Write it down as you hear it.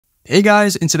Hey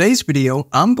guys, in today's video,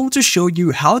 I'm going to show you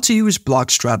how to use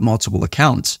Bloxstrap multiple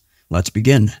accounts. Let's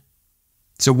begin.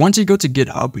 So once you go to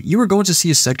GitHub, you are going to see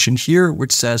a section here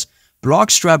which says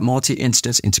Bloxstrap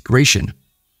multi-instance integration.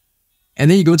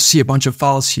 And then you're going to see a bunch of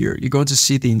files here. You're going to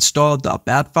see the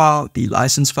install.bat file, the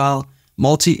license file,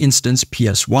 multi-instance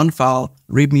ps1 file,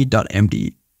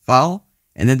 readme.md file,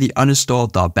 and then the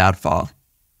uninstall.bat file.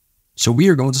 So we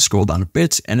are going to scroll down a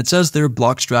bit and it says there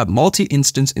Bloxstrap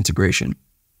multi-instance integration.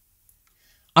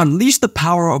 Unleash the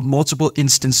power of multiple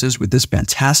instances with this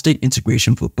fantastic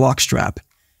integration for Bloxstrap.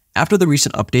 After the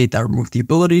recent update that removed the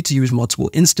ability to use multiple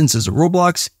instances of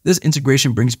Roblox, this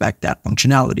integration brings back that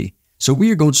functionality. So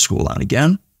we are going to scroll down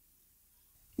again.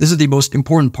 This is the most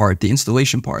important part, the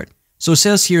installation part. So it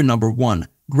says here, number 1,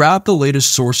 grab the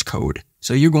latest source code.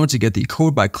 So you're going to get the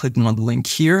code by clicking on the link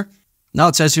here. Now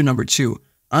it says here, number 2,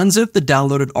 unzip the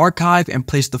downloaded archive and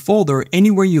place the folder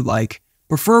anywhere you like,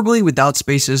 preferably without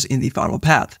spaces in the final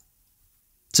path.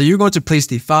 So you're going to place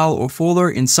the file or folder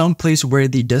in some place where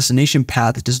the destination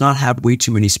path does not have way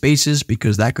too many spaces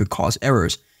because that could cause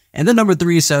errors. And then number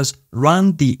 3 says,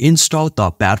 run the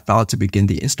install.bat file to begin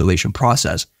the installation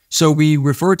process. So we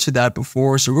referred to that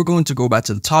before, so we're going to go back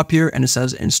to the top here and it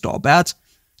says install bat.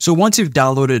 So once you've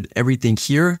downloaded everything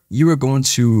here, you are going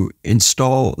to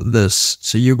install this.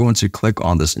 So you're going to click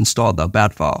on this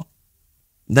install.bat file.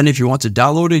 Then if you want to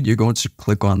download it, you're going to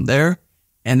click on there,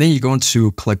 and then you're going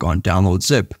to click on download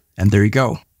zip, and there you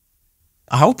go.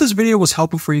 I hope this video was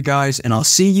helpful for you guys, and I'll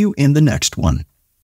see you in the next one.